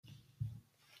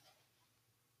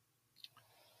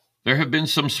There have been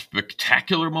some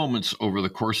spectacular moments over the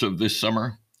course of this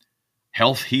summer,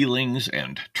 health healings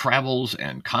and travels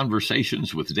and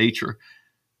conversations with nature,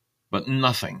 but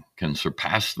nothing can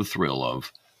surpass the thrill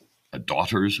of a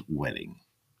daughter's wedding.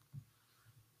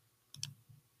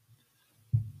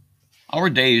 Our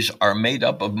days are made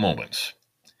up of moments,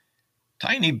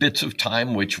 tiny bits of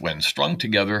time which, when strung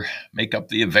together, make up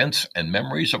the events and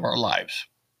memories of our lives.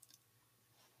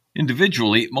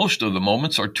 Individually, most of the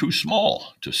moments are too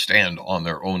small to stand on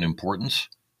their own importance,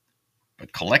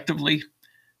 but collectively,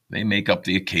 they make up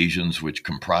the occasions which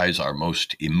comprise our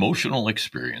most emotional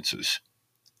experiences.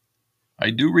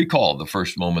 I do recall the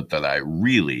first moment that I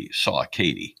really saw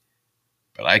Katie,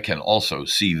 but I can also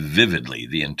see vividly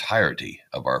the entirety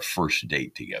of our first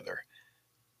date together.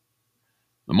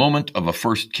 The moment of a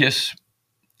first kiss,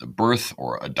 the birth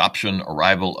or adoption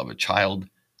arrival of a child,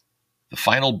 the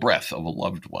final breath of a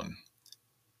loved one.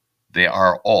 They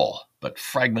are all but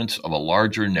fragments of a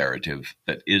larger narrative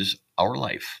that is our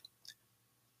life.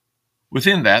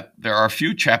 Within that, there are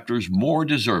few chapters more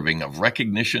deserving of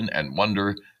recognition and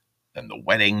wonder than the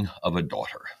wedding of a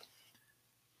daughter.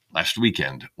 Last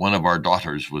weekend, one of our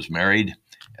daughters was married,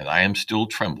 and I am still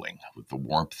trembling with the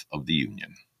warmth of the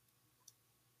union.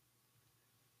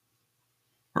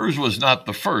 Hers was not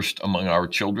the first among our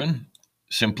children,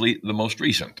 simply the most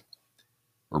recent.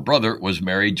 Her brother was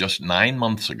married just 9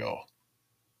 months ago.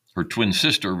 Her twin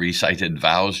sister recited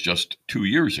vows just 2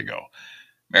 years ago.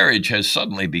 Marriage has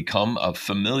suddenly become a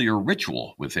familiar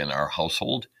ritual within our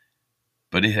household,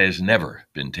 but it has never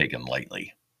been taken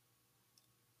lightly.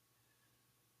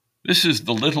 This is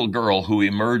the little girl who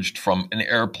emerged from an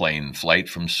airplane flight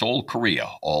from Seoul, Korea,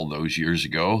 all those years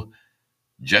ago,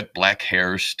 jet black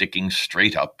hair sticking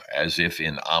straight up as if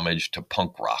in homage to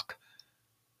punk rock.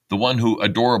 The one who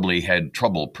adorably had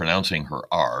trouble pronouncing her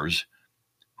R's,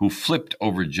 who flipped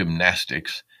over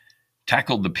gymnastics,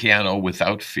 tackled the piano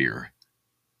without fear,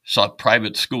 sought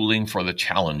private schooling for the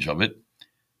challenge of it,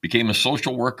 became a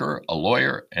social worker, a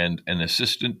lawyer, and an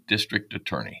assistant district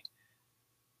attorney.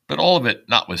 But all of it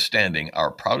notwithstanding,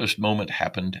 our proudest moment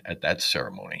happened at that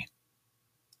ceremony.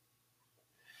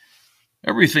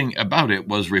 Everything about it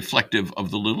was reflective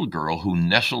of the little girl who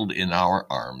nestled in our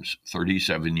arms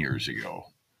 37 years ago.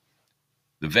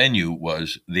 The venue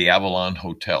was the Avalon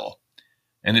Hotel,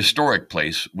 an historic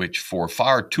place which for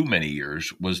far too many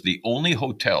years was the only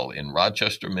hotel in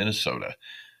Rochester, Minnesota,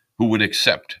 who would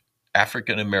accept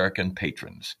African American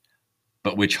patrons,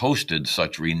 but which hosted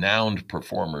such renowned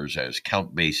performers as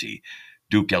Count Basie,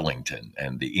 Duke Ellington,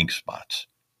 and the Ink Spots.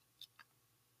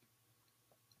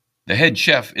 The head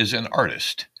chef is an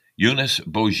artist, Younes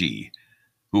Bougie,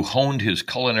 who honed his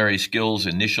culinary skills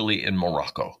initially in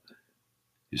Morocco.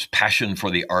 His passion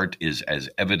for the art is as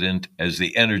evident as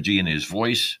the energy in his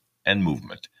voice and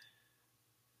movement.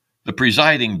 The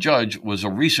presiding judge was a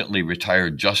recently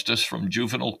retired justice from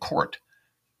juvenile court,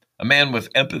 a man with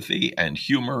empathy and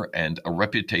humor and a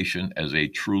reputation as a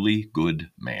truly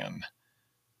good man.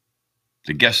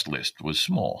 The guest list was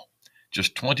small,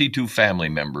 just 22 family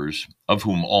members, of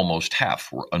whom almost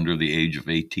half were under the age of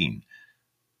 18.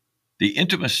 The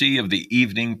intimacy of the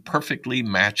evening perfectly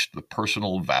matched the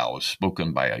personal vows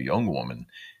spoken by a young woman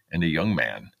and a young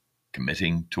man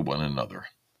committing to one another.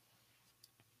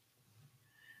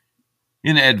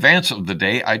 In advance of the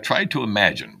day, I tried to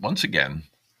imagine, once again,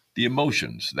 the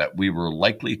emotions that we were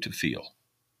likely to feel.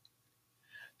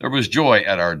 There was joy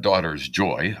at our daughter's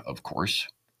joy, of course,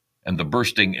 and the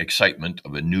bursting excitement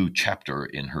of a new chapter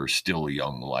in her still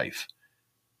young life.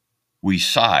 We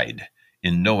sighed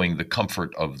in knowing the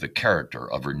comfort of the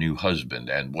character of her new husband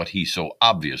and what he so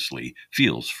obviously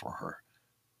feels for her.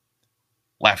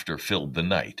 Laughter filled the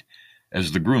night,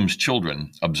 as the groom's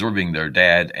children, observing their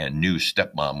dad and new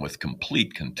stepmom with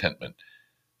complete contentment,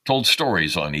 told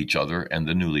stories on each other and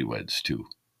the newlyweds, too.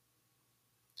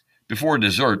 Before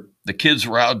dessert, the kids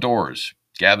were outdoors,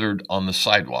 gathered on the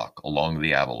sidewalk along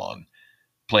the Avalon,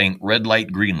 playing red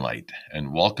light, green light,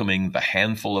 and welcoming the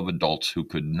handful of adults who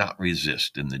could not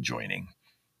resist in the joining.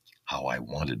 How I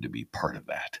wanted to be part of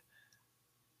that.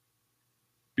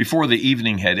 Before the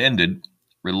evening had ended,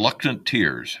 reluctant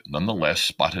tears nonetheless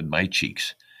spotted my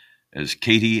cheeks as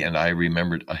Katie and I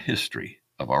remembered a history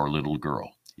of our little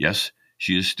girl. Yes,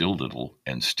 she is still little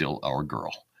and still our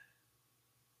girl.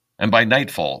 And by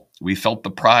nightfall, we felt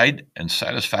the pride and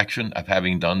satisfaction of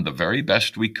having done the very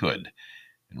best we could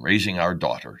in raising our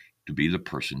daughter to be the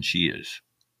person she is.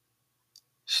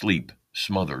 Sleep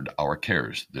smothered our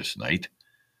cares this night,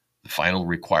 the final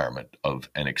requirement of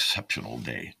an exceptional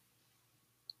day.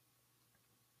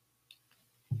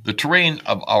 The terrain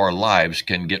of our lives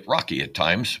can get rocky at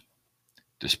times.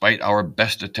 Despite our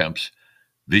best attempts,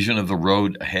 Vision of the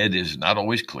road ahead is not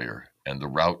always clear, and the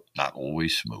route not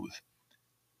always smooth.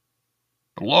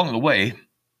 But along the way,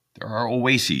 there are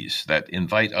oases that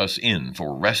invite us in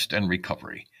for rest and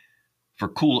recovery, for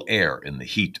cool air in the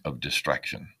heat of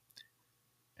distraction,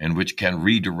 and which can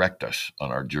redirect us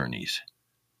on our journeys.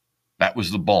 That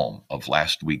was the balm of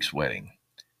last week's wedding,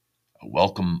 a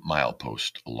welcome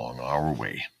milepost along our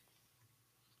way.